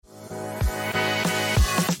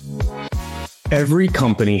Every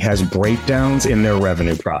company has breakdowns in their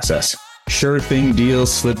revenue process. Sure thing deals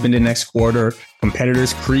slip into next quarter,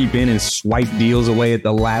 competitors creep in and swipe deals away at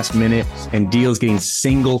the last minute, and deals getting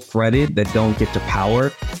single threaded that don't get to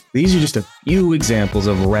power. These are just a few examples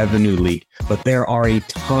of revenue leak, but there are a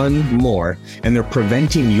ton more, and they're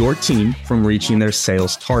preventing your team from reaching their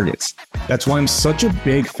sales targets. That's why I'm such a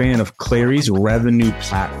big fan of Clari's revenue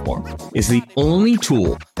platform. It's the only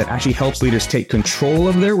tool that actually helps leaders take control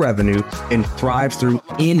of their revenue and thrive through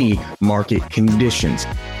any market conditions,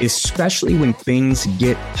 especially when things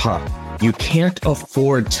get tough. You can't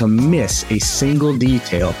afford to miss a single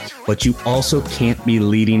detail, but you also can't be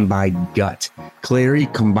leading by gut. Clari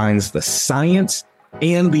combines the science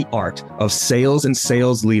and the art of sales and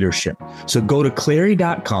sales leadership. So go to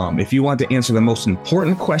Clari.com if you want to answer the most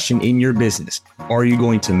important question in your business. Are you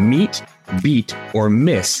going to meet, beat, or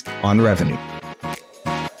miss on revenue?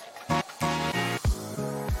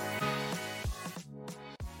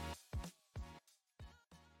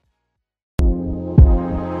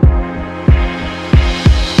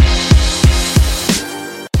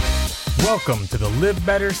 Welcome to the Live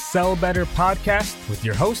Better, Sell Better podcast with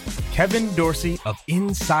your host, Kevin Dorsey of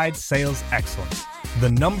Inside Sales Excellence, the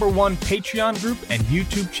 #1 Patreon group and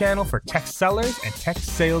YouTube channel for tech sellers and tech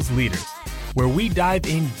sales leaders, where we dive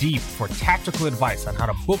in deep for tactical advice on how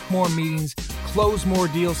to book more meetings, close more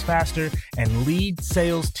deals faster, and lead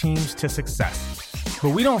sales teams to success. But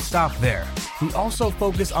we don't stop there. We also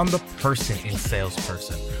focus on the person in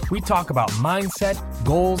salesperson. We talk about mindset,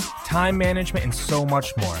 goals, time management, and so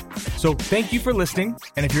much more. So thank you for listening.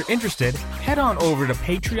 And if you're interested, head on over to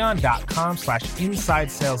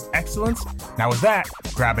patreon.com/inside sales excellence. Now with that,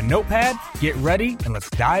 grab a notepad, get ready, and let's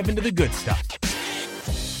dive into the good stuff.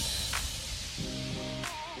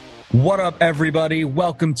 What up, everybody?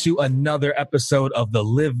 Welcome to another episode of the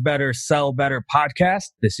Live Better, Sell Better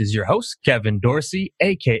podcast. This is your host, Kevin Dorsey,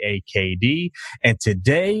 aka KD, and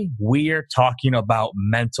today we are talking about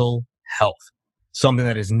mental health, something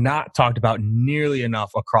that is not talked about nearly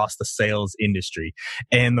enough across the sales industry.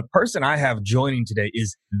 And the person I have joining today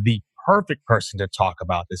is the perfect person to talk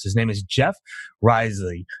about this. His name is Jeff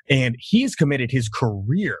Risley, and he's committed his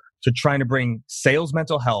career to trying to bring sales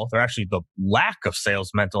mental health, or actually the lack of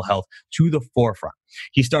sales mental health, to the forefront.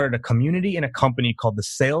 He started a community and a company called the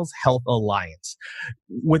Sales Health Alliance.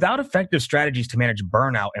 Without effective strategies to manage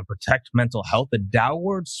burnout and protect mental health, the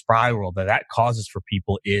downward spiral that causes for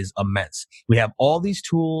people is immense. We have all these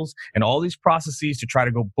tools and all these processes to try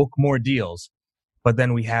to go book more deals, but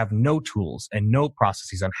then we have no tools and no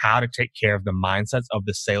processes on how to take care of the mindsets of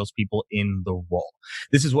the salespeople in the role.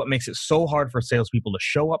 This is what makes it so hard for salespeople to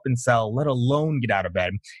show up and sell, let alone get out of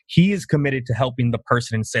bed. He is committed to helping the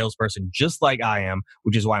person and salesperson just like I am,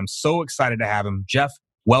 which is why I'm so excited to have him. Jeff,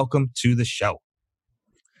 welcome to the show.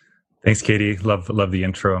 Thanks, Katie. Love the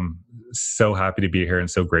intro. I'm so happy to be here and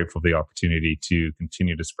so grateful for the opportunity to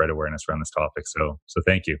continue to spread awareness around this topic. So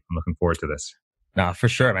thank you. I'm looking forward to this. No, for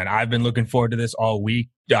sure, man. I've been looking forward to this all week.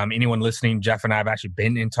 Anyone listening, Jeff and I have actually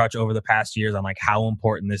been in touch over the past years on like how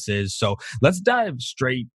important this is. So let's dive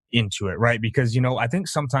straight into it, right? Because, I think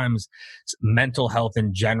sometimes mental health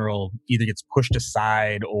in general either gets pushed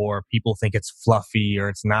aside or people think it's fluffy or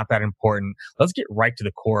it's not that important. Let's get right to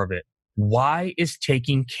the core of it. Why is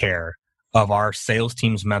taking care of our sales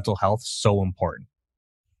team's mental health so important?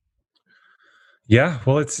 Yeah,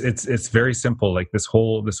 well, it's very simple. Like this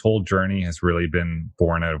whole journey has really been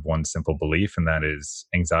born out of one simple belief, and that is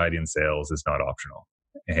anxiety in sales is not optional.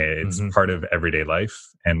 It's part of everyday life.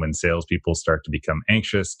 And when salespeople start to become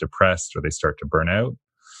anxious, depressed, or they start to burn out,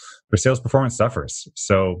 their sales performance suffers.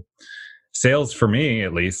 So sales, for me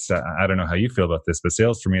at least, I don't know how you feel about this, but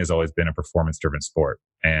sales for me has always been a performance-driven sport.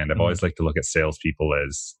 And I've always liked to look at salespeople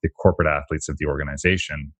as the corporate athletes of the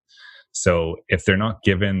organization. So if they're not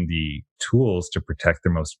given the tools to protect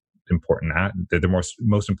their most important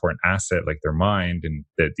asset, like their mind and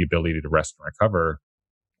the ability to rest and recover,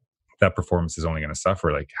 that performance is only going to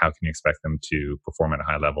suffer. Like, how can you expect them to perform at a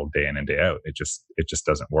high level day in and day out? It just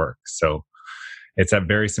doesn't work. So it's that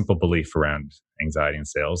very simple belief around anxiety in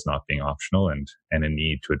sales not being optional and a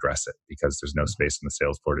need to address it because there's no space on the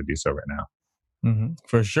sales floor to do so right now.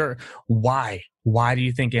 For sure. Why do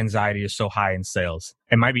you think anxiety is so high in sales?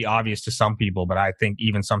 It might be obvious to some people, but I think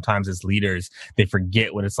even sometimes as leaders, they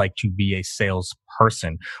forget what it's like to be a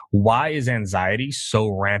salesperson. Why is anxiety so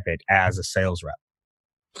rampant as a sales rep?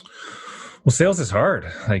 Well, sales is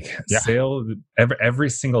hard. Sales, every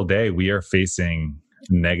single day we are facing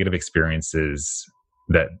negative experiences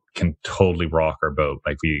that can totally rock our boat.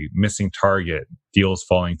 Like we missing target, deals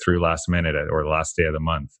falling through last minute or the last day of the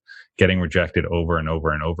month, getting rejected over and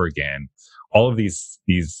over and over again. All of these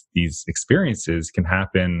experiences can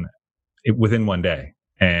happen within one day.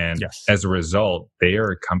 And as a result, they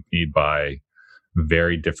are accompanied by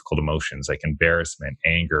very difficult emotions like embarrassment,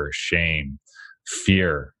 anger, shame,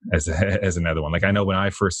 fear as another one. Like I know when I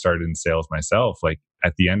first started in sales myself, like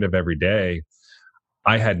at the end of every day,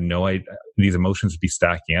 I had no idea these emotions would be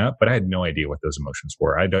stacking up, but I had no idea what those emotions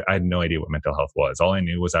were. I had no idea what mental health was. All I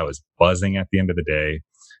knew was I was buzzing at the end of the day.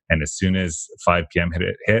 And as soon as 5 p.m.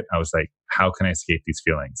 hit, I was like, how can I escape these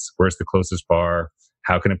feelings? Where's the closest bar?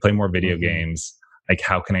 How can I play more video games? Like,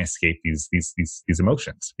 how can I escape these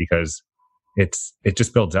emotions? Because it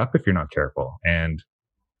just builds up if you're not careful. And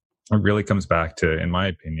it really comes back to, in my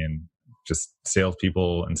opinion, just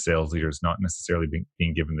salespeople and sales leaders not necessarily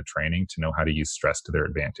being given the training to know how to use stress to their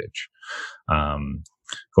advantage.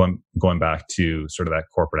 Going back to sort of that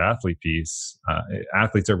corporate athlete piece,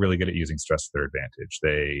 athletes are really good at using stress to their advantage.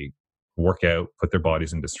 They work out, put their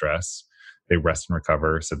bodies into stress, they rest and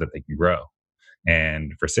recover so that they can grow.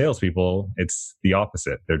 And for salespeople, it's the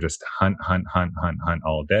opposite. They're just hunt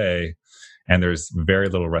all day. And there's very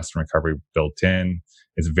little rest and recovery built in.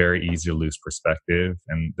 It's very easy to lose perspective.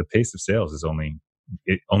 And the pace of sales is only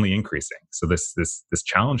increasing. So this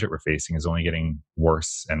challenge that we're facing is only getting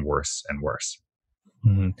worse and worse and worse.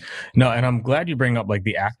 Mm-hmm. No, and I'm glad you bring up like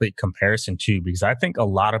the athlete comparison too, because I think a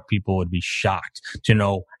lot of people would be shocked to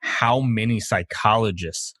know how many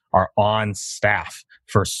psychologists are on staff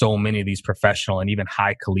for so many of these professional and even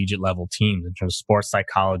high collegiate level teams in terms of sports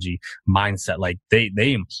psychology, mindset. Like they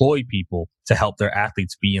employ people to help their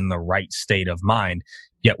athletes be in the right state of mind.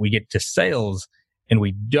 Yet we get to sales and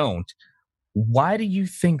we don't. Why do you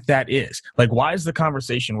think that is? Like, why is the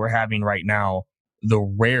conversation we're having right now the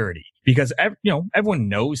rarity? Because everyone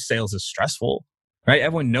knows sales is stressful, right?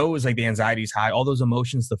 Everyone knows like the anxiety is high, all those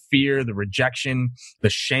emotions, the fear, the rejection, the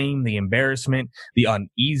shame, the embarrassment, the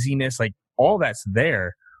uneasiness, like all that's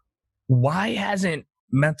there. Why hasn't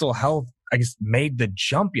mental health, I guess, made the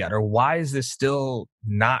jump yet? Or why is this still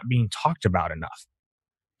not being talked about enough?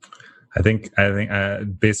 I think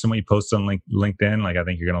based on what you post on LinkedIn, like I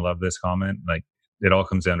think you're going to love this comment. Like it all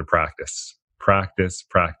comes down to practice.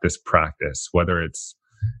 Whether it's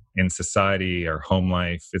in society or home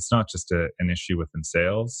life, it's not just an issue within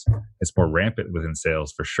sales. It's more rampant within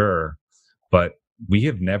sales for sure. But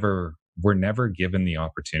we're never given the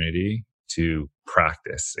opportunity to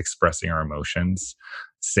practice expressing our emotions.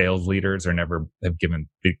 Sales leaders been given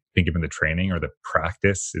the training or the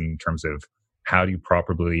practice in terms of how do you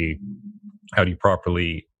properly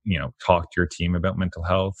talk to your team about mental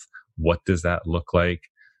health? What does that look like?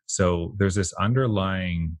 So there's this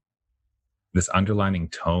underlying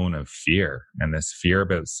tone of fear, and this fear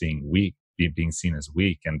about being seen as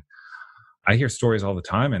weak. And I hear stories all the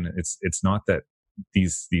time, and it's not that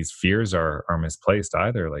these fears are misplaced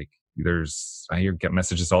either. Like get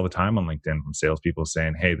messages all the time on LinkedIn from salespeople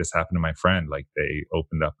saying, "Hey, this happened to my friend." Like they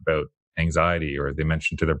opened up about anxiety, or they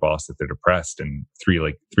mentioned to their boss that they're depressed, and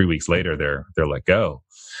 3 weeks later they're let go.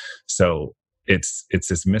 So it's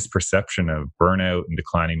this misperception of burnout and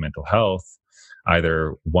declining mental health,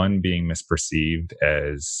 either one being misperceived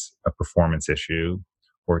as a performance issue,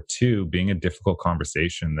 or two being a difficult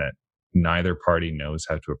conversation that neither party knows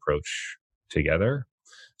how to approach together.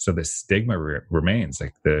 So the stigma remains.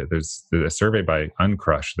 Like there's a survey by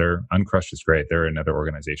Uncrush. Uncrush is great. They're another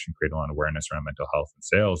organization creating a lot of awareness around mental health and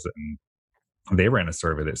sales. And they ran a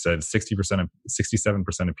survey that said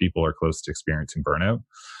 67% of people are close to experiencing burnout,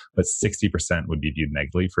 but 60% would be viewed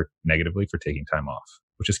negatively for taking time off,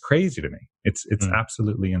 which is crazy to me. It's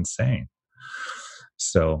absolutely insane.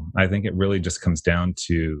 So I think it really just comes down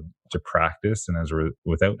to practice, and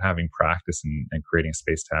without having practice and creating a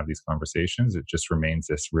space to have these conversations, it just remains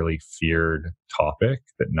this really feared topic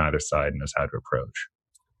that neither side knows how to approach.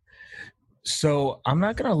 So I'm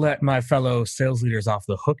not going to let my fellow sales leaders off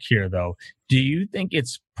the hook here, though. Do you think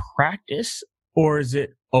it's practice or is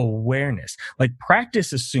it awareness? Like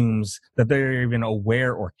practice assumes that they're even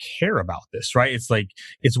aware or care about this, right? It's like,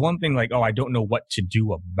 it's one thing like, oh, I don't know what to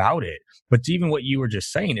do about it. But even what you were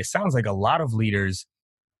just saying, it sounds like a lot of leaders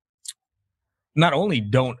not only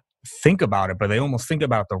don't think about it, but they almost think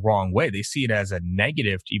about it the wrong way. They see it as a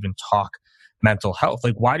negative to even talk mental health.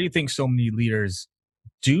 Like, why do you think so many leaders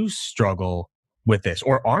do struggle with this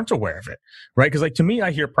or aren't aware of it, right? Because like to me,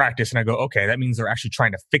 I hear practice and I go, okay, that means they're actually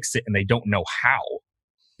trying to fix it and they don't know how.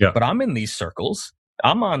 Yeah. But I'm in these circles.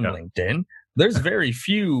 I'm on LinkedIn. There's very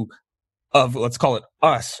few of, let's call it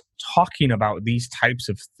us, talking about these types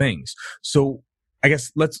of things. So I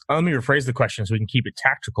guess let me rephrase the question so we can keep it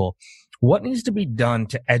tactical. What needs to be done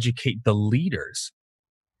to educate the leaders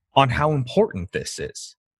on how important this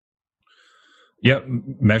is? Yeah,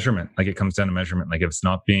 measurement. Like it comes down to measurement. Like if it's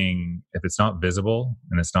not visible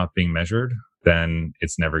and it's not being measured, then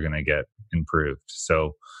it's never going to get improved.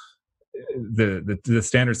 So the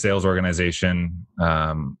standard sales organization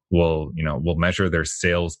will measure their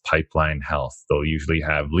sales pipeline health. They'll usually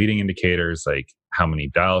have leading indicators like how many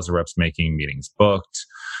dials a rep's making, meetings booked,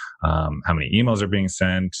 how many emails are being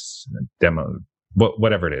sent, demo,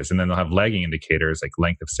 whatever it is. And then they'll have lagging indicators like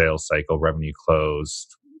length of sales cycle, revenue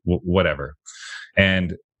closed, whatever.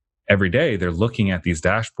 And every day they're looking at these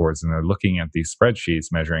dashboards and they're looking at these spreadsheets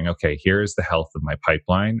measuring, okay, here's the health of my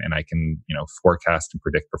pipeline. And I can, forecast and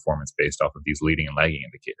predict performance based off of these leading and lagging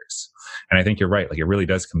indicators. And I think you're right. Like it really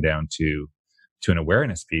does come down to an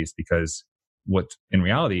awareness piece, because what in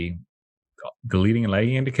reality, the leading and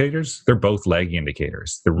lagging indicators, they're both lagging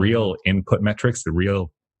indicators. The real input metrics, the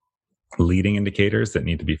real leading indicators that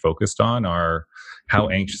need to be focused on are how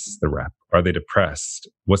anxious is the rep? Are they depressed?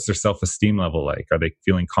 What's their self-esteem level like? Are they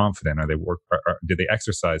feeling confident? Did they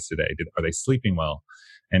exercise today? Are they sleeping well?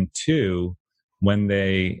 And two, when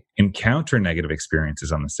they encounter negative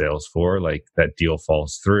experiences on the sales floor, like that deal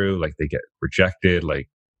falls through, like they get rejected, like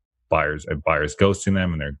buyers ghosting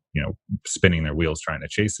them and they're, spinning their wheels trying to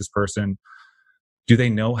chase this person. Do they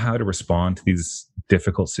know how to respond to these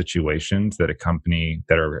difficult situations that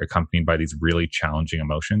are accompanied by these really challenging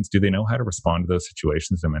emotions? Do they know how to respond to those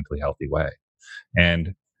situations in a mentally healthy way?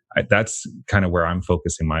 And that's kind of where I'm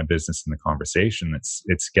focusing my business in the conversation.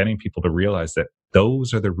 It's getting people to realize that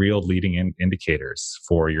those are the real leading indicators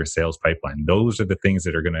for your sales pipeline. Those are the things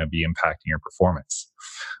that are going to be impacting your performance.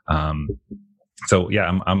 So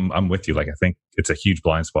yeah, I'm with you. Like I think it's a huge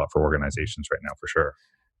blind spot for organizations right now, for sure.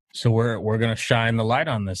 So we're going to shine the light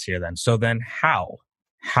on this here then. So then how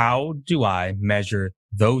do I measure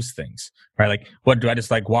those things? Right? Like, what do I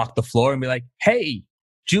just like walk the floor and be like, hey,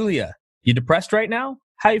 Julia, you depressed right now?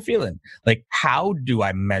 How you feeling? Like, how do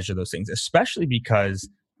I measure those things? Especially because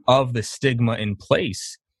of the stigma in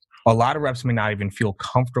place. A lot of reps may not even feel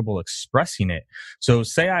comfortable expressing it. So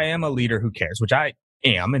say I am a leader who cares, which I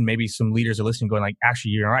am, and maybe some leaders are listening going like,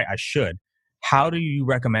 actually, you're right, I should. How do you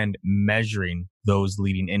recommend measuring those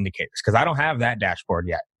leading indicators? Because I don't have that dashboard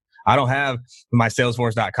yet. I don't have my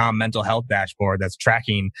Salesforce.com mental health dashboard that's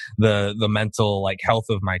tracking the mental health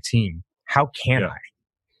of my team. How can I?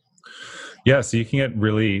 Yeah, so you can get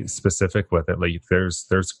really specific with it. Like there's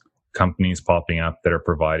companies popping up that are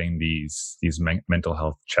providing these mental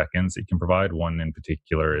health check-ins that you can provide. One in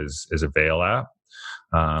particular is Avail app.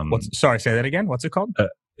 Sorry, say that again. What's it called?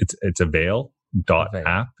 It's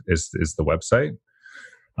Avail.app is the website.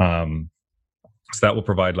 So that will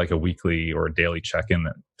provide like a weekly or a daily check-in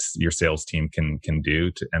that your sales team can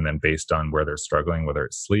do, and then based on where they're struggling, whether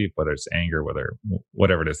it's sleep, whether it's anger,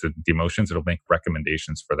 whatever it is, the emotions, it'll make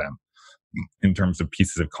recommendations for them in terms of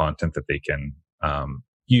pieces of content that they can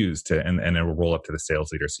use to, and it will roll up to the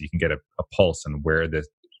sales leader, so you can get a pulse on where the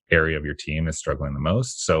area of your team is struggling the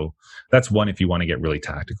most. So that's one, if you want to get really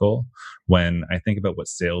tactical. When I think about what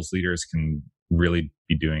sales leaders can really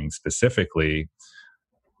be doing specifically,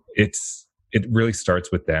 it really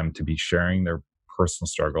starts with them to be sharing their personal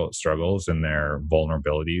struggles and their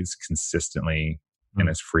vulnerabilities consistently and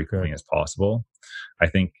as frequently as possible. I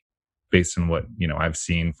think based on what I've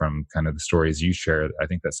seen from kind of the stories you shared, I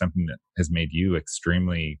think that's something that has made you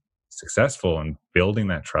extremely successful in building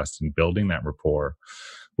that trust and building that rapport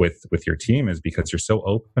with your team, is because you're so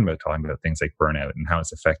open about talking about things like burnout and how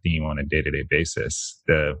it's affecting you on a day-to-day basis.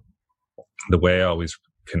 The way I always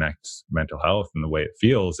connect mental health and the way it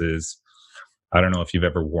feels is, I don't know if you've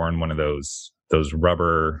ever worn one of those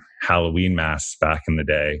rubber Halloween masks back in the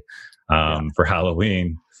day for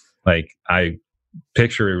Halloween. Like I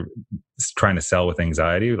picture trying to sell with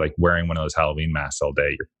anxiety, like wearing one of those Halloween masks all day.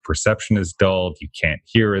 Your perception is dulled. You can't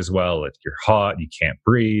hear as well. You're hot. You can't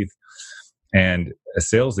breathe. And a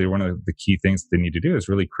sales leader, one of the key things they need to do is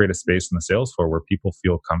really create a space in the sales floor where people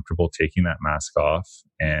feel comfortable taking that mask off,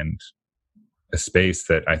 and a space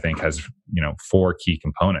that I think has, 4 key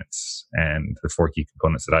components. And the 4 key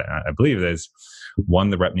components that I believe is, one,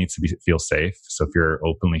 the rep needs to feel safe. So if you're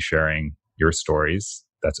openly sharing your stories,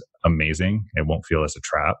 that's amazing. It won't feel as a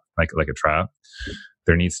trap, like a trap.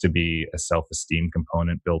 There needs to be a self-esteem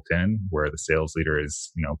component built in, where the sales leader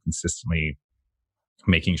is, consistently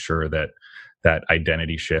making sure that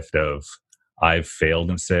identity shift of I've failed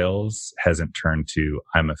in sales hasn't turned to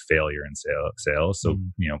I'm a failure in sales. So,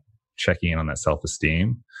 checking in on that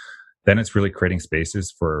self-esteem. Then it's really creating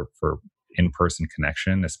spaces for in-person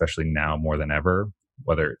connection, especially now more than ever.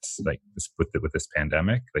 whether it's like this, with this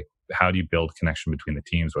pandemic, like how do you build connection between the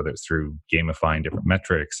teams, whether it's through gamifying different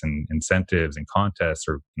metrics and incentives and contests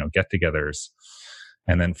or, get-togethers.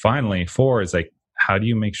 And then finally, 4 is like, how do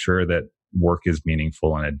you make sure that work is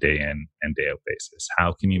meaningful on a day in and day out basis?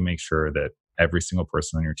 How can you make sure that every single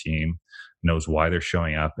person on your team knows why they're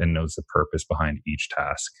showing up and knows the purpose behind each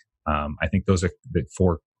task? I think those are the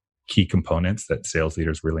 4 key components that sales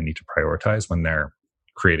leaders really need to prioritize when they're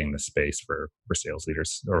creating the space for sales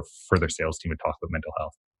leaders or for their sales team to talk about mental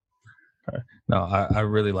health. Okay. No, I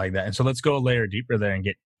really like that. And so let's go a layer deeper there and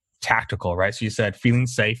get tactical, right? So you said feeling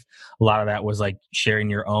safe. A lot of that was like sharing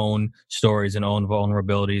your own stories and own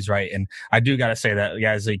vulnerabilities, right? And I do got to say that,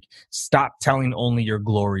 guys, like, stop telling only your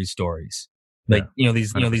glory stories. Like,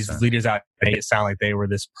 these leaders out there, it sound like they were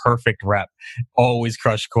this perfect rep, always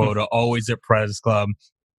crushed quota, always at Press Club,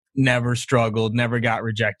 never struggled, never got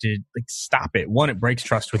rejected. Like, stop it. One, it breaks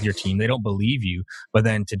trust with your team. They don't believe you. But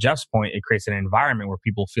then to Jeff's point, it creates an environment where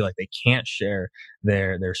people feel like they can't share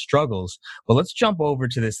their struggles. But let's jump over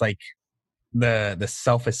to this, like the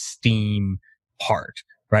self-esteem part,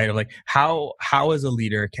 right? Of like, how as a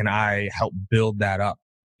leader can I help build that up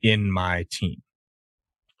in my team?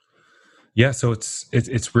 Yeah. So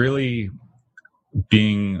it's really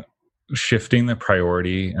shifting the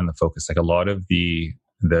priority and the focus. Like, a lot of the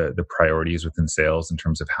priorities within sales in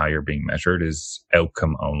terms of how you're being measured is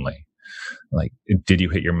outcome only. Like, did you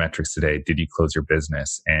hit your metrics today? Did you close your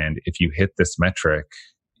business? And if you hit this metric,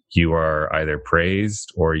 you are either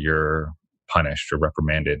praised or you're punished or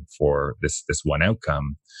reprimanded for this one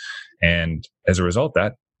outcome. And as a result,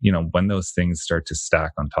 that, when those things start to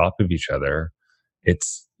stack on top of each other,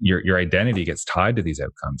 it's your identity gets tied to these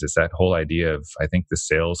outcomes. It's that whole idea of, I think the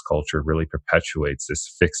sales culture really perpetuates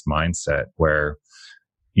this fixed mindset where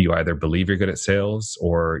you either believe you're good at sales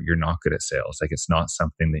or you're not good at sales. Like, it's not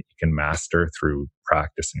something that you can master through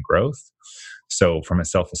practice and growth. So from a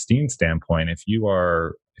self-esteem standpoint, if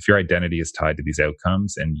your identity is tied to these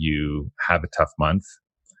outcomes and you have a tough month,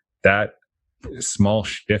 that small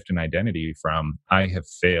shift in identity from I have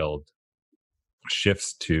failed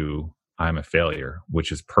shifts to I'm a failure,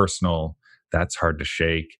 which is personal. That's hard to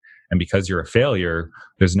shake. And because you're a failure,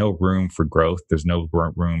 there's no room for growth. There's no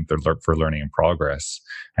room for learning and progress.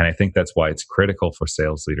 And I think that's why it's critical for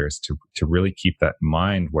sales leaders to really keep that in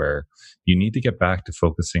mind, where you need to get back to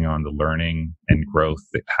focusing on the learning and growth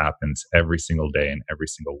that happens every single day and every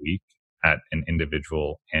single week at an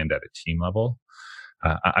individual and at a team level.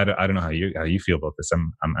 I don't know how you feel about this.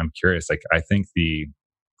 I'm curious. Like, I think the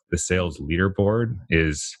sales leaderboard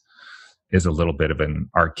is a little bit of an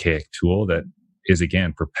archaic tool that is,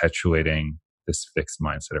 again, perpetuating this fixed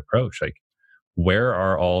mindset approach. Like, where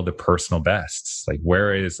are all the personal bests? Like,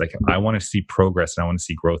 where is, like, I want to see progress and I want to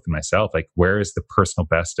see growth in myself. Like, where is the personal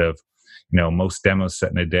best of, most demos set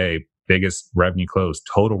in a day, biggest revenue close,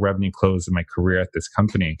 total revenue close in my career at this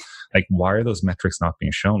company? Like, why are those metrics not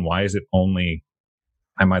being shown? Why is it only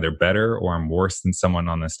I'm either better or I'm worse than someone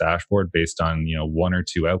on this dashboard based on, 1 or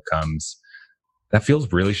 2 outcomes? That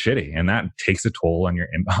feels really shitty, and that takes a toll on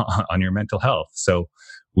your mental health. So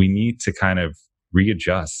we need to kind of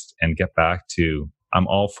readjust and get back to, I'm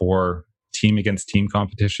all for team against team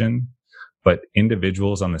competition, but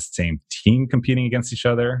individuals on the same team competing against each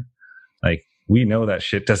other, like, we know that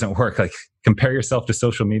shit doesn't work. Like, compare yourself to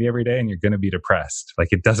social media every day and you're going to be depressed. Like,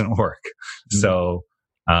 it doesn't work. Mm-hmm. So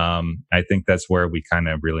I think that's where we kind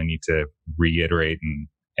of really need to reiterate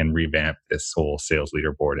and revamp this whole sales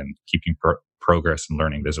leaderboard and keeping progress and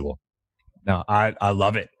learning visible. No, I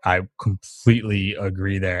love it. I completely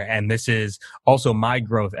agree there. And this is also my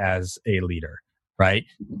growth as a leader, right?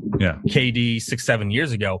 Yeah. KD 6-7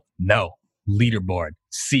 years ago, no, leaderboard,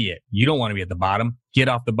 see it. You don't want to be at the bottom, get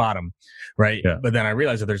off the bottom, right? Yeah. But then I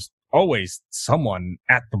realized that there's always someone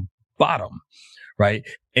at the bottom, right?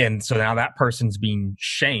 And so now that person's being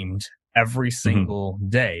shamed every single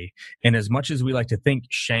day. And as much as we like to think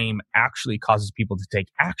shame actually causes people to take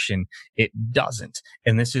action, it doesn't.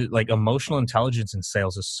 And this is like, emotional intelligence in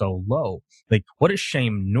sales is so low. Like, what does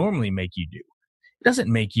shame normally make you do? It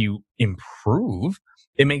doesn't make you improve.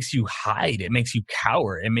 It makes you hide. It makes you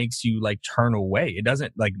cower. It makes you like turn away. It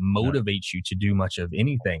doesn't like motivate you to do much of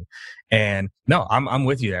anything. And no, I'm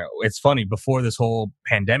with you there. It's funny, before this whole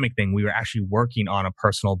pandemic thing, we were actually working on a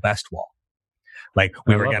personal best wall. Like,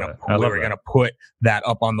 we were gonna put that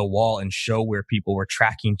up on the wall and show where people were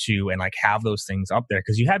tracking to, and like have those things up there,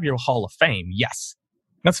 because you have your Hall of Fame. Yes,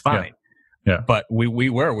 that's fine. Yeah. But we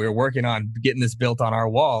were working on getting this built on our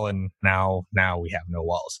wall, and now we have no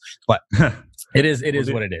walls. But it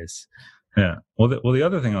is what it is. Yeah. Well, the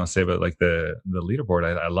other thing I'll say about like the leaderboard,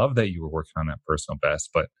 I love that you were working on that personal best,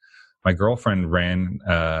 but my girlfriend ran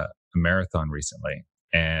a marathon recently,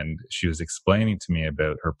 and she was explaining to me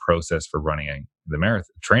about her process for running the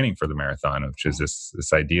marathon, training for the marathon, which is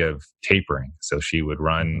this idea of tapering. So she would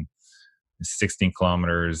run 16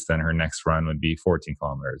 kilometers, then her next run would be 14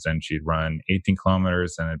 kilometers, and she'd run 18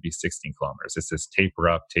 kilometers, and it'd be 16 kilometers. It's this taper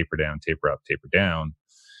up, taper down, taper up, taper down.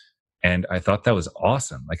 And I thought that was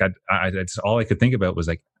awesome. Like I just, all I could think about was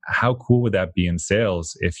like, how cool would that be in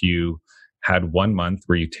sales if you had 1 month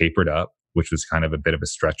where you tapered up, which was kind of a bit of a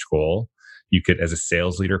stretch goal. You could, as a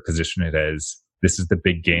sales leader, position it as, this is the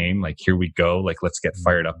big game. Like, here we go. Like, let's get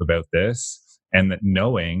fired up about this. And that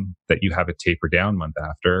knowing that you have a taper down month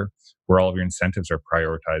after, where all of your incentives are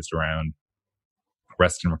prioritized around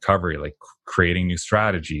rest and recovery, like creating new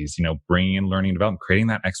strategies, bringing in learning and development, creating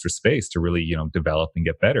that extra space to really, develop and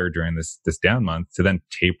get better during this down month, to then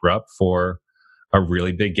taper up for a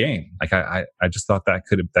really big game. Like I just thought that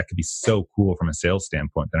could be so cool from a sales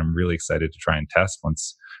standpoint, that I'm really excited to try and test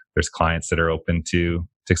once there's clients that are open to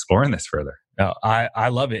exploring this further. No, I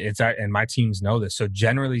love it. And my teams know this. So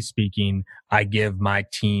generally speaking, I give my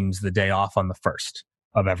teams the day off on the 1st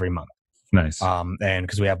of every month. Nice. And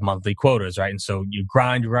because we have monthly quotas, right? And so you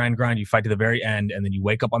grind, you fight to the very end, and then you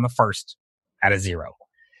wake up on the 1st at a 0.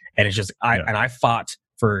 And it's just, I fought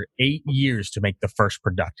for 8 years to make the 1st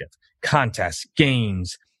productive. Contests,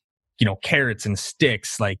 games, carrots and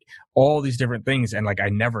sticks, like all these different things. And like, I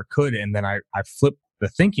never could. And then I flipped the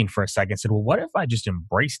thinking for a second and said, well, what if I just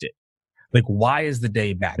embraced it? Like, why is the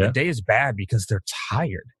day bad? Yeah. The day is bad because they're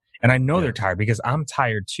tired. And I know they're tired because I'm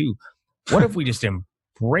tired too. What if we just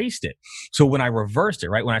embraced it? So when I reversed it,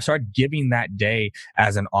 right? When I started giving that day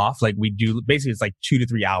as an off, like we do, basically it's like 2 to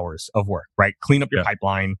 3 hours of work, right? Clean up your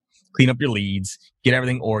pipeline, clean up your leads, get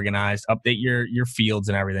everything organized, update your fields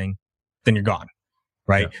and everything. Then you're gone.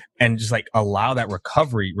 Right. Yeah. And just like allow that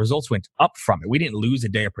recovery. Results went up from it. We didn't lose a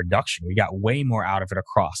day of production. We got way more out of it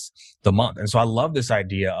across the month. And so I love this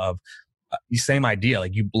idea of the same idea.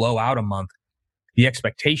 Like, you blow out a month. The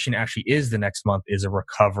expectation actually is the next month is a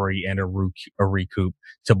recovery and a recoup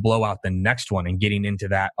to blow out the next one, and getting into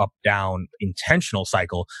that up down intentional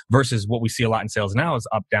cycle versus what we see a lot in sales now is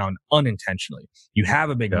up down unintentionally. You have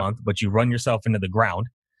a big month, but you run yourself into the ground.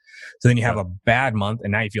 So then you have a bad month,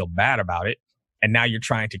 and now you feel bad about it. And now you're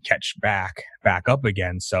trying to catch back up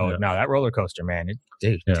again. So now that roller coaster, man,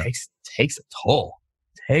 it takes a toll.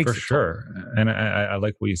 For sure. And I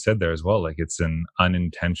like what you said there as well. Like, it's an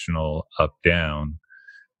unintentional up down.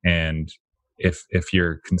 And if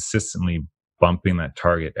you're consistently bumping that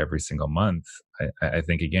target every single month, I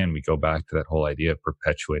think, again, we go back to that whole idea of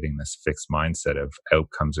perpetuating this fixed mindset of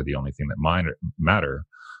outcomes are the only thing that matter.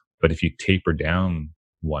 But if you taper down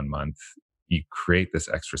 1 month, you create this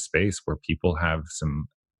extra space where people have some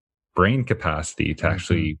brain capacity to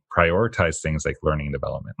actually prioritize things like learning and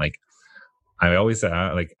development. Like, I always say,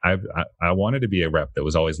 I wanted to be a rep that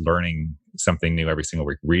was always learning something new every single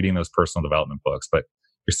week, reading those personal development books, but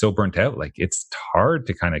you're so burnt out. Like, it's hard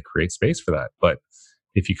to kind of create space for that. But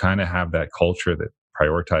if you kind of have that culture that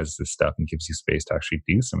prioritizes this stuff and gives you space to actually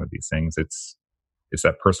do some of these things, it's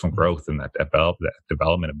that personal growth and that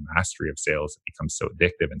development of mastery of sales that becomes so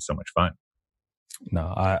addictive and so much fun.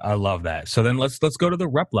 No, I love that. So then let's go to the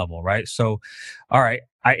rep level, right? So, all right,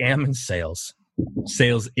 I am in sales.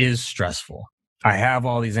 Sales is stressful. I have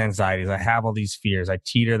all these anxieties. I have all these fears. I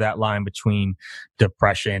teeter that line between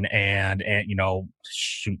depression and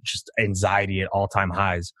just anxiety at all-time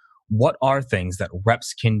highs. What are things that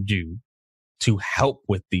reps can do to help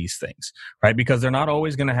with these things, right? Because they're not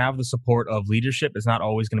always going to have the support of leadership. It's not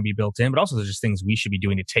always going to be built in, but also there's just things we should be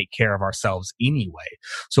doing to take care of ourselves anyway.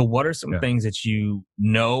 So what are some things that you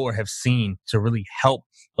know or have seen to really help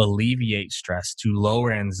alleviate stress, to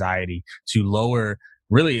lower anxiety, to lower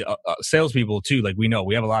really salespeople too? Like, we know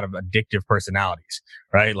we have a lot of addictive personalities,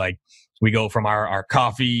 right? Like, we go from our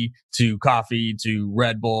coffee to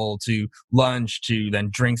Red Bull to lunch to then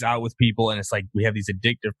drinks out with people. And it's like we have these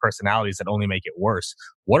addictive personalities that only make it worse.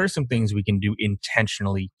 What are some things we can do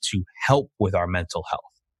intentionally to help with our mental health?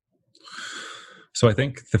 So I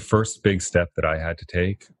think the first big step that I had to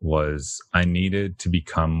take was I needed to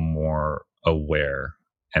become more aware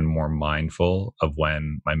and more mindful of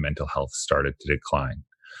when my mental health started to decline.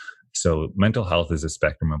 So mental health is a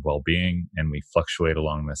spectrum of well-being, and we fluctuate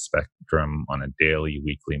along this spectrum on a daily,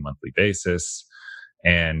 weekly, monthly basis.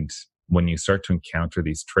 And when you start to encounter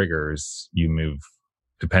these triggers, you move,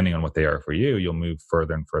 depending on what they are for you, you'll move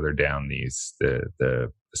further and further down the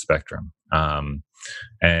spectrum.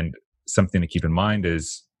 And something to keep in mind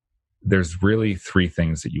is there's really 3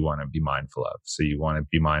 things that you want to be mindful of. So you want to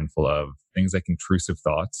be mindful of things like intrusive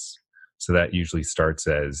thoughts. So that usually starts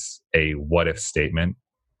as a what if statement.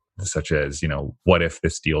 such as, what if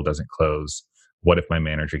this deal doesn't close? What if my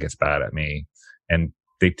manager gets bad at me? And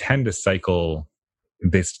they tend to cycle.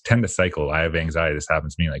 I have anxiety. This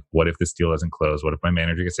happens to me. Like, what if this deal doesn't close? What if my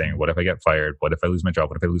manager gets angry? What if I get fired? What if I lose my job?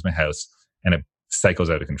 What if I lose my house? And it cycles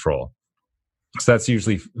out of control. So that's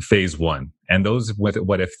usually phase one. And those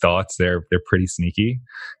what if thoughts, they're pretty sneaky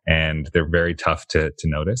and they're very tough to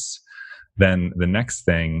notice. Then the next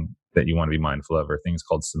thing that you want to be mindful of are things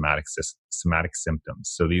called somatic symptoms.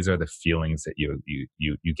 So these are the feelings that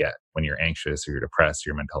you get when you're anxious or you're depressed,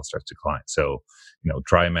 or your mental health starts to decline. So,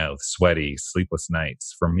 dry mouth, sweaty, sleepless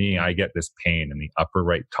nights. For me, I get this pain in the upper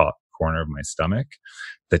right top corner of my stomach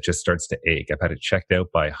that just starts to ache. I've had it checked out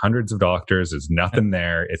by hundreds of doctors. There's nothing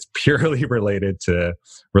there. It's purely related to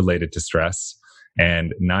stress.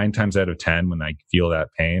 And 9 times out of 10, when I feel that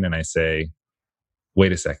pain and I say,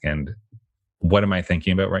 wait a second, what am I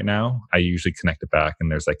thinking about right now? I usually connect it back,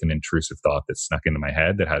 and there's like an intrusive thought that snuck into my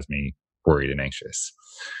head that has me worried and anxious.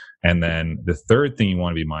 And then the third thing you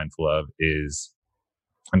want to be mindful of is,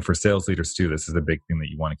 and for sales leaders too, this is a big thing that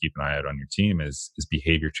you want to keep an eye out on your team is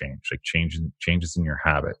behavior change, like changes in your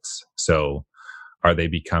habits. So are they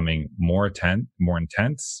becoming more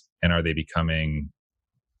intense, and are they becoming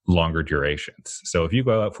longer durations? So if you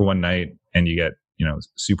go out for one night and you get,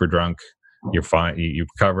 super drunk, you're fine, you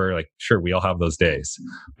recover, like, sure, we all have those days.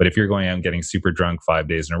 But if you're going out and getting super drunk 5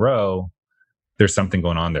 days in a row, there's something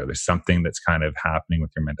going on there. There's something that's kind of happening with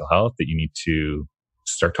your mental health that you need to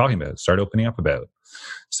start talking about, start opening up about.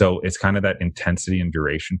 So it's kind of that intensity and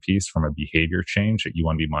duration piece from a behavior change that you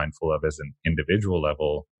want to be mindful of as an individual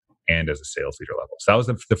level and as a sales leader level. So that was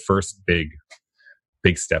the first big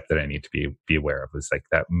step that I need to be aware of, is like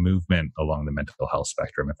that movement along the mental health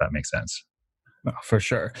spectrum, if that makes sense. Oh, for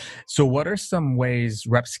sure. So what are some ways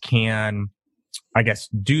reps can, I guess,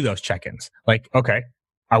 do those check-ins? Like, okay,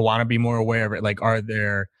 I want to be more aware of it. Like, are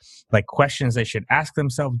there like questions they should ask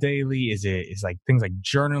themselves daily? Is like things like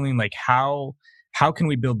journaling? Like how can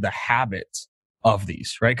we build the habit of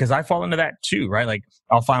these, right? Because I fall into that too, right? Like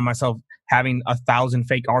I'll find myself having 1,000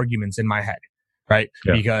 fake arguments in my head, right?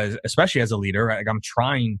 Yeah. Because especially as a leader, right? Like I'm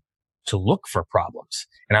trying to look for problems,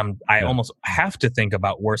 and I almost have to think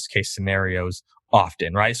about worst case scenarios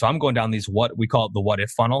often, right? So I'm going down these, what we call it the what if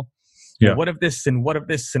funnel. Yeah. What if this and what if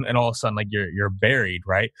this, and all of a sudden like you're buried,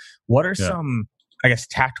 right? What are some, I guess,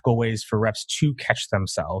 tactical ways for reps to catch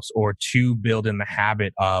themselves or to build in the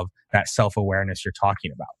habit of that self-awareness you're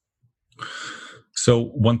talking about? So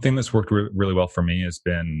one thing that's worked really well for me has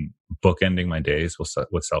been bookending my days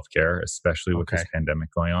with self-care, especially with this pandemic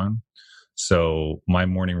going on. So my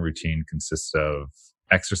morning routine consists of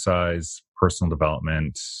exercise, personal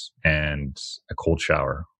development, and a cold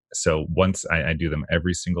shower. So once I do them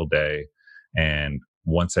every single day, and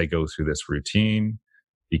once I go through this routine,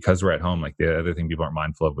 because we're at home, like the other thing people aren't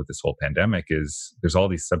mindful of with this whole pandemic is there's all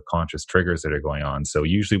these subconscious triggers that are going on. So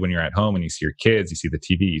usually when you're at home and you see your kids, you see the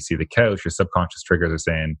TV, you see the couch, your subconscious triggers are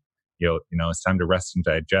saying, it's time to rest and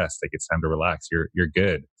digest. Like it's time to relax. You're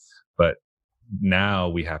good. But now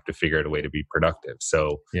we have to figure out a way to be productive.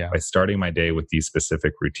 So by starting my day with a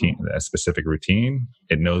specific routine,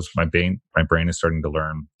 it knows my brain is starting to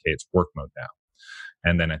learn, okay, it's work mode now.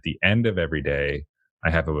 And then at the end of every day,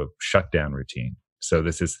 I have a shutdown routine. So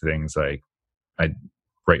this is things like I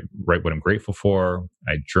write what I'm grateful for.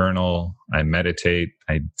 I journal, I meditate,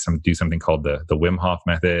 I do something called the Wim Hof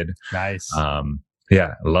method. Nice. I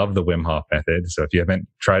love the Wim Hof method. So if you haven't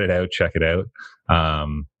tried it out, check it out.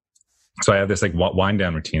 So I have this like wind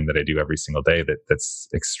down routine that I do every single day that's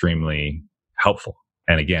extremely helpful.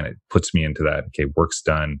 And again, it puts me into that, okay, work's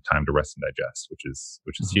done, time to rest and digest, which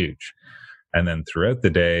is huge. And then throughout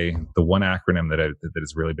the day, the one acronym that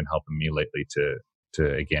has really been helping me lately to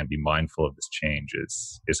again be mindful of this change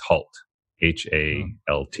is HALT,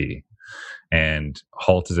 HALT. And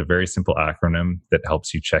HALT is a very simple acronym that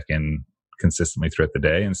helps you check in consistently throughout the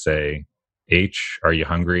day and say, H, are you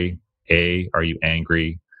hungry? A, are you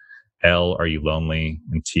angry? L, are you lonely?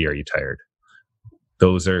 And T, are you tired?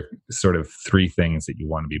 Those are sort of 3 things that you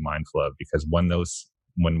want to be mindful of, because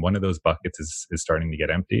when one of those buckets is starting to get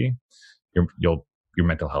empty, your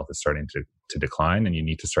mental health is starting to decline, and you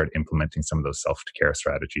need to start implementing some of those self-care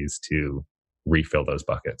strategies to refill those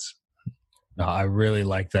buckets. No, I really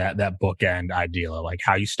like that bookend idea, like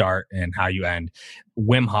how you start and how you end.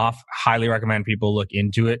 Wim Hof, highly recommend people look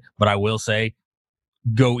into it, but I will say,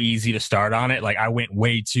 go easy to start on it. Like I went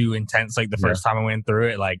way too intense. Like the first time I went through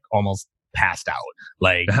it, like almost passed out.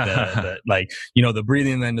 Like the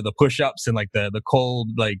breathing, and then to the push-ups and like the cold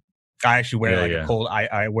like I actually wear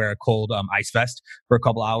I wear a cold ice vest for a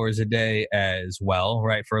couple hours a day as well,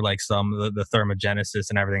 right? For like some of the thermogenesis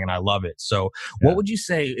and everything, and I love it. So what would you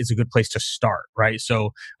say is a good place to start, right?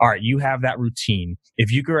 So, all right, you have that routine.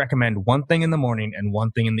 If you could recommend one thing in the morning and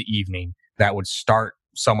one thing in the evening that would start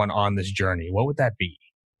someone on this journey, what would that be?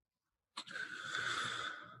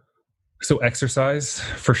 So exercise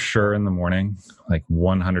for sure in the morning, like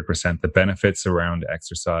 100%. The benefits around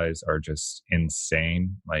exercise are just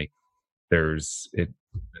insane. Like there's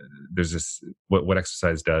this, what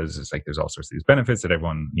exercise does is like, there's all sorts of these benefits that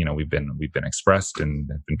everyone, we've been expressed and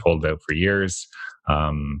have been told about for years.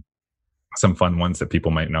 Some fun ones that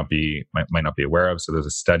people might not be aware of. So there's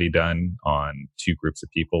a study done on two groups of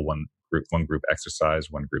people. One group exercised,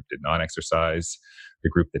 one group did not exercise. The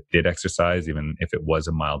group that did exercise, even if it was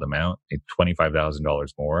a mild amount, made $25,000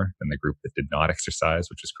 more than the group that did not exercise,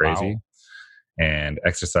 which is crazy. Wow. And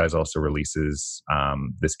exercise also releases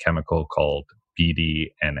this chemical called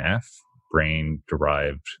BDNF,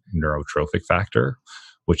 brain-derived neurotrophic factor,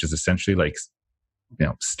 which is essentially like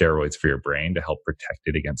steroids for your brain to help protect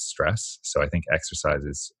it against stress. So I think exercise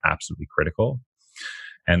is absolutely critical.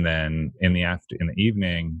 And then in the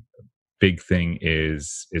evening, big thing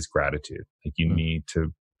is gratitude. Like you need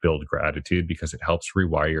to build gratitude because it helps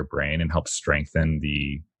rewire your brain and helps strengthen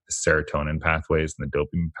the serotonin pathways and the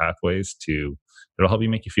dopamine pathways it'll help you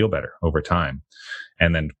make you feel better over time.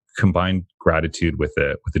 And then combine gratitude with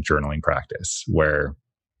a journaling practice where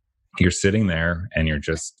you're sitting there and you're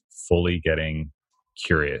just fully getting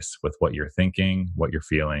curious with what you're thinking, what you're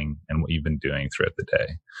feeling, and what you've been doing throughout the day.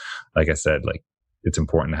 Like I said, like it's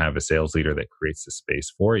important to have a sales leader that creates the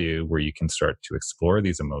space for you where you can start to explore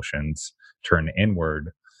these emotions, turn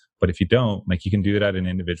inward. But if you don't, like you can do it at an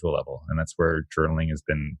individual level. And that's where journaling has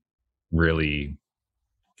been really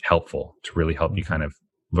helpful to really help you kind of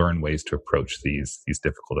learn ways to approach these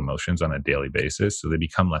difficult emotions on a daily basis so they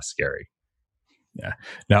become less scary. Yeah.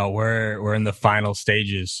 No, we're in the final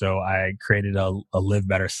stages. So I created a Live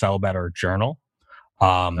Better, Sell Better journal.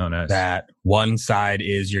 Nice. That one side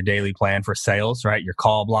is your daily plan for sales, right? Your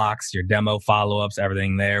call blocks, your demo follow-ups,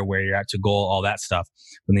 everything there, where you're at to goal, all that stuff.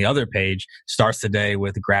 Then the other page starts the day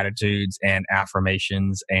with gratitudes and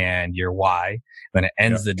affirmations and your why. Then it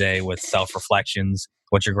ends the day with self-reflections,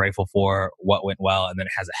 what you're grateful for, what went well. And then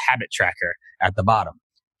it has a habit tracker at the bottom.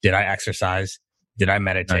 Did I exercise? Did I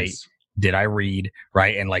meditate? Nice. Did I read,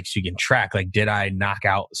 right? And like, so you can track, like, did I knock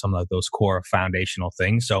out some of those core foundational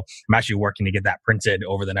things? So I'm actually working to get that printed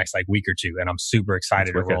over the next week or two. And I'm super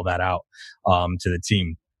excited to roll that out to the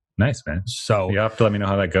team. Nice, man. So you have to let me know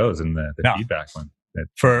how that goes and the feedback one.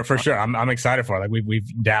 For sure. I'm excited for it. Like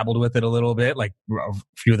we've dabbled with it a little bit. Like a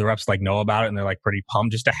few of the reps know about it and they're like pretty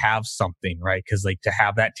pumped just to have something, right? Cause like to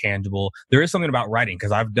have that tangible, there is something about writing.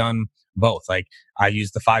 Cause I've done both. Like I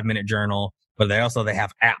use the 5-minute journal, but they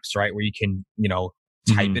have apps, right? Where you can,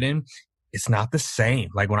 type it in. It's not the same.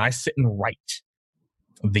 Like when I sit and write,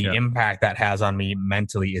 the impact that has on me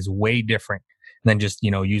mentally is way different than just,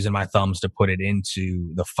 using my thumbs to put it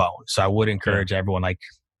into the phone. So I would encourage everyone,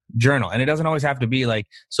 journal. And it doesn't always have to be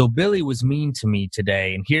so Billy was mean to me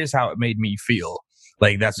today and here's how it made me feel.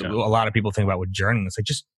 Like that's a lot of people think about with journaling. It's like,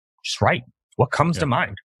 just write what comes to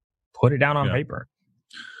mind, put it down on paper.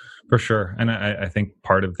 For sure. And I think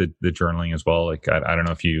part of the journaling as well, like, I don't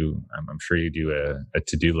know if I'm sure you do a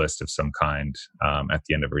to-do list of some kind at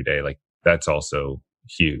the end of every day. Like that's also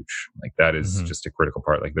huge. Like that is just a critical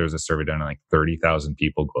part. Like there's a survey done on 30,000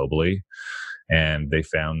 people globally. And they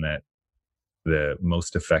found that the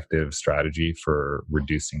most effective strategy for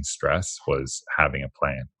reducing stress was having a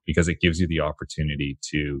plan because it gives you the opportunity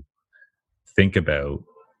to think about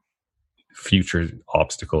future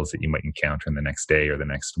obstacles that you might encounter in the next day or the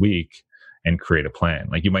next week and create a plan.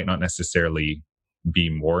 Like you might not necessarily be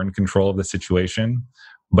more in control of the situation,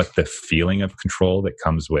 but the feeling of control that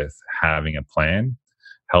comes with having a plan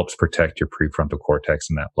helps protect your prefrontal cortex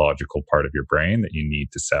and that logical part of your brain that you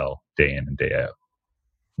need to sell day in and day out.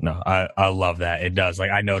 No, I love that. It does. Like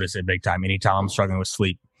I notice it big time. Anytime I'm struggling with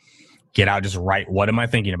sleep, get out, just write. What am I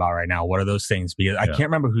thinking about right now? What are those things? Because I can't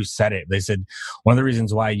remember who said it. They said one of the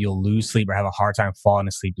reasons why you'll lose sleep or have a hard time falling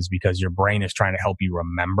asleep is because your brain is trying to help you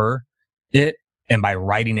remember it. And by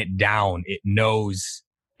writing it down, it knows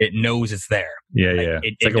it's there. Yeah.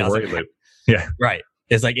 It's like a worry loop. Yeah. Right.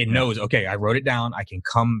 It's like it knows, okay, I wrote it down. I can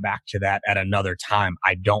come back to that at another time.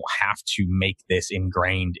 I don't have to make this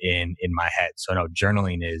ingrained in my head. So no,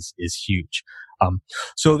 journaling is huge.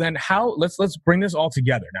 So then let's bring this all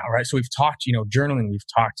together now, right? So we've talked, journaling, we've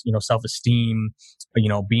talked, self-esteem,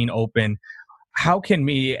 being open. How can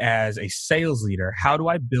me as a sales leader, how do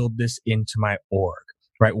I build this into my org,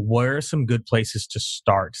 right? Where are some good places to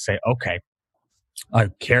start to say, okay, I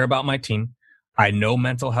care about my team. I know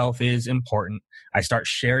mental health is important. I start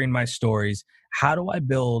sharing my stories. How do I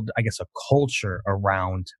build, I guess, a culture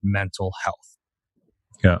around mental health?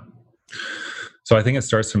 Yeah. So I think it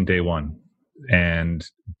starts from day one. And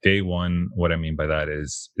day one, what I mean by that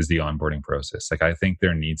is the onboarding process. Like, I think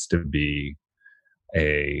there needs to be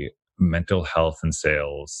a mental health and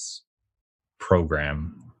sales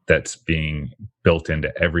program that's being built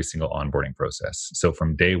into every single onboarding process. So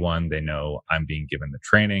from day one, they know I'm being given the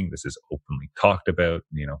training. This is openly talked about.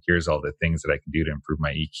 Here's all the things that I can do to improve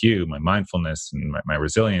my EQ, my mindfulness, and my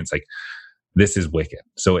resilience. Like, this is wicked.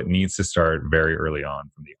 So it needs to start very early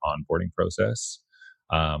on from the onboarding process.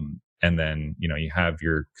 And then, you have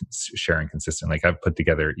your sharing consistent. Like, I've put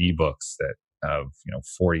together ebooks that of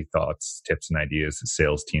 40 thoughts, tips, and ideas that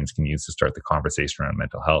sales teams can use to start the conversation around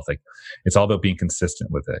mental health. Like, it's all about being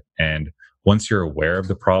consistent with it. And once you're aware of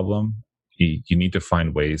the problem, you need to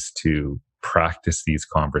find ways to practice these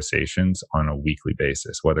conversations on a weekly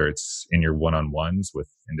basis, whether it's in your one-on-ones with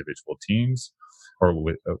individual teams, or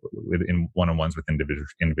in one-on-ones with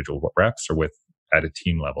individual reps, or with at a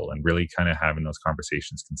team level, and really kind of having those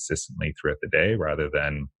conversations consistently throughout the day, rather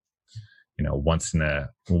than once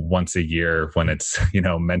a year when it's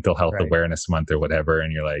mental health awareness month or whatever,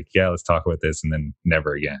 and you're like, yeah, let's talk about this, and then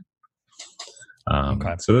never again.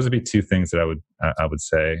 Okay. So those would be two things that I would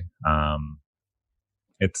say.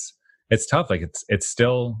 It's tough. Like, it's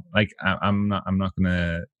still like, I'm not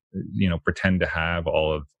gonna pretend to have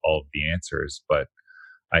all of the answers, but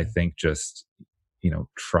I think just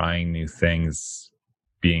trying new things,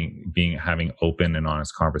 having open and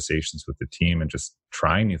honest conversations with the team, and just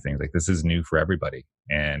trying new things. Like, this is new for everybody,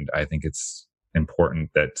 and I think it's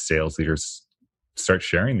important that sales leaders start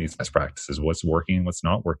sharing these best practices, what's working and what's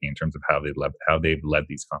not working, in terms of how they've led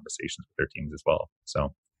these conversations with their teams as well.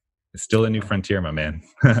 So it's still a new frontier, my man.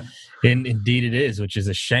 Indeed it is, which is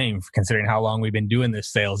a shame considering how long we've been doing this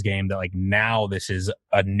sales game, that like now this is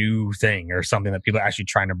a new thing, or something that people are actually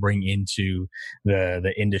trying to bring into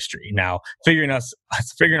the industry. Now, figuring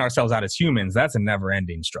ourselves out as humans, that's a never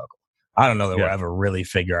ending struggle. I don't know that we'll ever really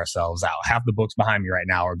figure ourselves out. Half the books behind me right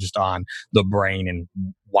now are just on the brain and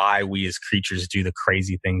why we as creatures do the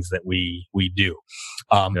crazy things that we do.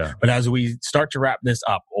 But as we start to wrap this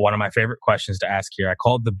up, one of my favorite questions to ask here, I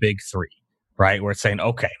call it the big three, right? We're saying,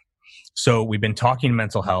 okay, so we've been talking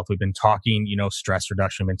mental health. We've been talking, stress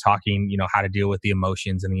reduction. We've been talking, how to deal with the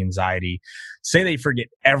emotions and the anxiety. Say they forget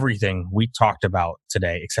everything we talked about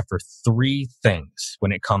today, except for three things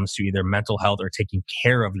when it comes to either mental health or taking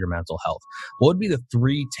care of your mental health. What would be the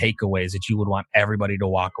three takeaways that you would want everybody to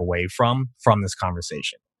walk away from this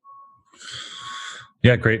conversation?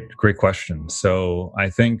 Yeah, great question. So I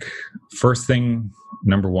think first thing,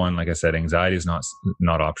 number one, like I said, anxiety is not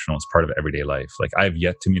optional. It's part of everyday life. Like, I've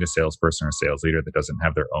yet to meet a salesperson or sales leader that doesn't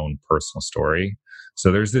have their own personal story.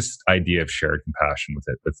 So there's this idea of shared compassion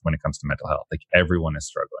when it comes to mental health. Like, everyone is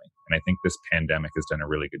struggling. And I think this pandemic has done a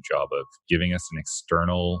really good job of giving us an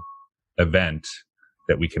external event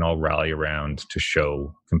that we can all rally around to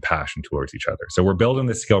show compassion towards each other. So we're building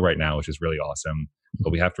this skill right now, which is really awesome.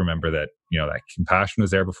 But we have to remember that, that compassion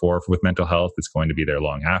was there before with mental health. It's going to be there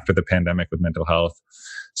long after the pandemic with mental health.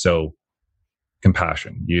 So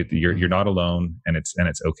compassion, you're not alone, and it's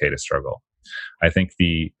okay to struggle. I think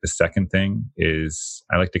the second thing is,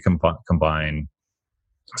 I like to combine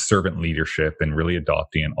servant leadership and really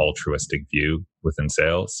adopting an altruistic view within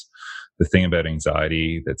sales. The thing about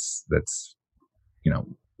anxiety that's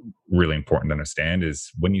really important to understand is,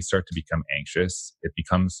 when you start to become anxious, it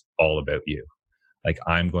becomes all about you. Like,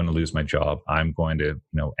 I'm going to lose my job. I'm going to,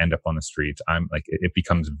 end up on the streets. It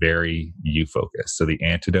becomes very you focused. So the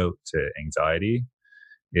antidote to anxiety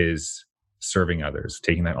is serving others,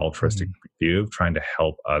 taking that altruistic view of trying to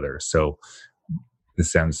help others. So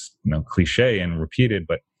this sounds, cliche and repeated,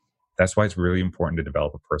 but that's why it's really important to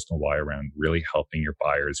develop a personal why around really helping your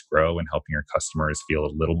buyers grow and helping your customers feel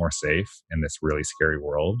a little more safe in this really scary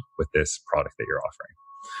world with this product that you're offering.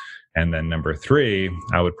 And then number three,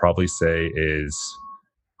 I would probably say is,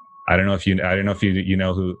 I don't know if you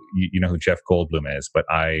know who Jeff Goldblum is, but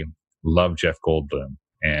I love Jeff Goldblum,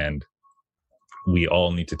 and we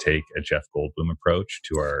all need to take a Jeff Goldblum approach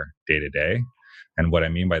to our day to day. And what I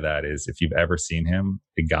mean by that is, if you've ever seen him,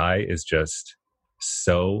 the guy is just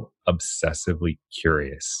so obsessively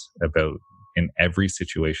curious about, in every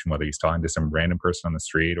situation, whether he's talking to some random person on the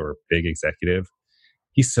street or a big executive,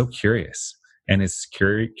 he's so curious. And his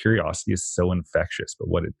curiosity is so infectious. But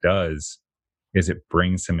what it does is it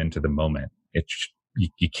brings him into the moment.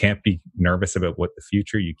 You can't be nervous about what the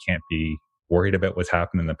future. You can't be worried about what's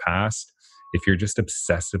happened in the past. if you're just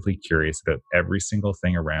obsessively curious about every single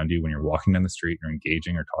thing around you when you're walking down the street or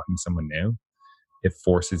engaging or talking to someone new, it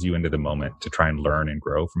forces you into the moment to try and learn and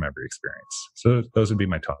grow from every experience. So those would be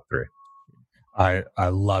my top three. I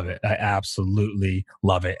love it. I absolutely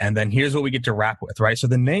love it. And then here's what we get to wrap with, right? So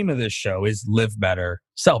the name of this show is Live Better,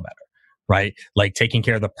 Sell Better, right? Like taking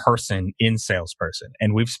care of the person in salesperson.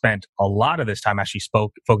 And we've spent a lot of this time actually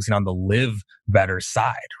focusing on the live better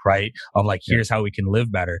side, right? Of like, here's how we can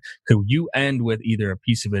live better. Could you end with either a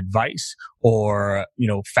piece of advice or,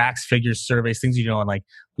 facts, figures, surveys, things, and like,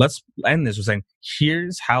 let's end this with saying,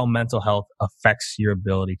 here's how mental health affects your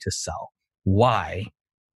ability to sell. Why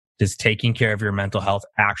does taking care of your mental health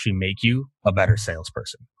actually make you a better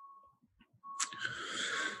salesperson?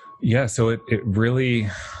 Yeah, so it really,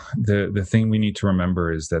 the thing we need to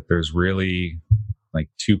remember is that there's really like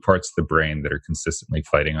two parts of the brain that are consistently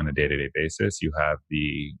fighting on a day-to-day basis. You have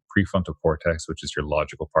the prefrontal cortex, which is your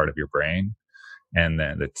logical part of your brain, and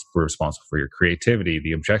then that's responsible for your creativity,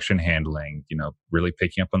 the objection handling, really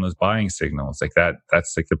picking up on those buying signals like that.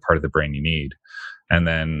 That's like the part of the brain you need. And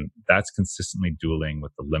then that's consistently dueling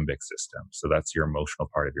with the limbic system. So that's your emotional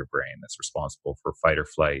part of your brain that's responsible for fight or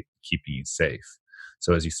flight, keeping you safe.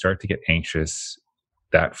 So as you start to get anxious,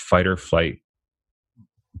 that fight or flight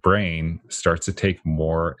brain starts to take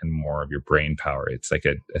more and more of your brain power. It's like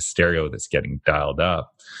a stereo that's getting dialed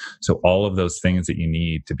up. So all of those things that you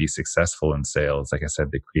need to be successful in sales, like I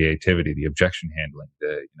said, the creativity, the objection handling,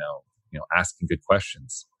 the asking good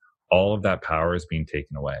questions, all of that power is being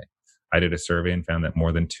taken away. I did a survey and found that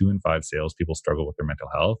more than 2 in 5 salespeople struggle with their mental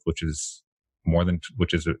health, which is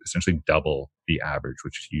essentially double the average,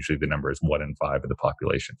 which usually the number is 1 in 5 of the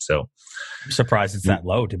population. So I'm surprised it's that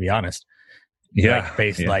low, to be honest. Yeah.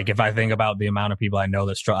 Like if I think about the amount of people I know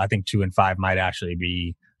that struggle, I think 2 in 5 might actually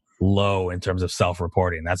be low in terms of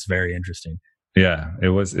self-reporting. That's very interesting. Yeah, it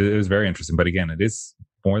was very interesting. But again, it is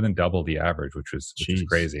more than double the average, which is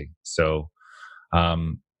crazy. So,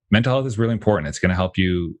 mental health is really important. It's going to help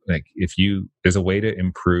you. Like there's a way to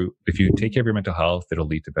improve. If you take care of your mental health, it'll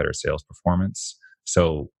lead to better sales performance.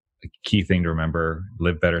 So the key thing to remember,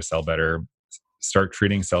 live better, sell better. Start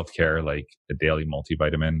treating self-care like a daily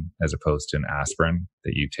multivitamin as opposed to an aspirin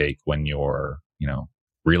that you take when you're,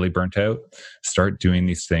 really burnt out. Start doing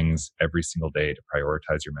these things every single day to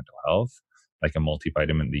prioritize your mental health, like a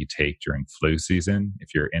multivitamin that you take during flu season.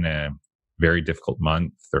 If you're in a very difficult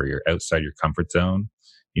month or you're outside your comfort zone,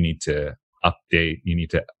 you need to update. You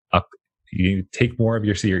need to take more of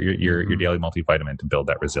your daily multivitamin to build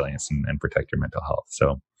that resilience and protect your mental health.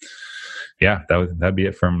 So, yeah, that'd be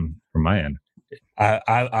it from my end.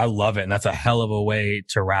 I love it. And that's a hell of a way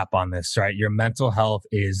to wrap on this, right? Your mental health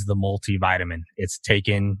is the multivitamin. It's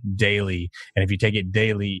taken daily. And if you take it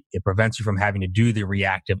daily, it prevents you from having to do the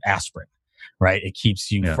reactive aspirin, right? It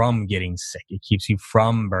keeps you from getting sick. It keeps you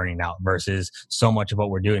from burning out versus so much of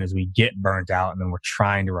what we're doing is we get burnt out and then we're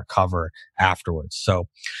trying to recover afterwards. So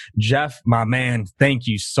Jeff, my man, thank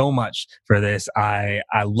you so much for this. I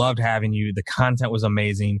loved having you. The content was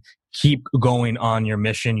amazing. Keep going on your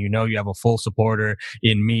mission. You have a full supporter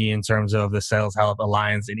in me in terms of the Sales Health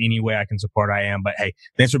Alliance. In any way I can support, I am. But hey,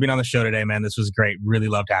 thanks for being on the show today, man. This was great. Really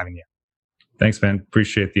loved having you. Thanks, man.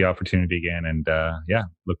 Appreciate the opportunity again. And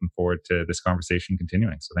looking forward to this conversation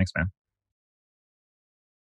continuing. So thanks, man.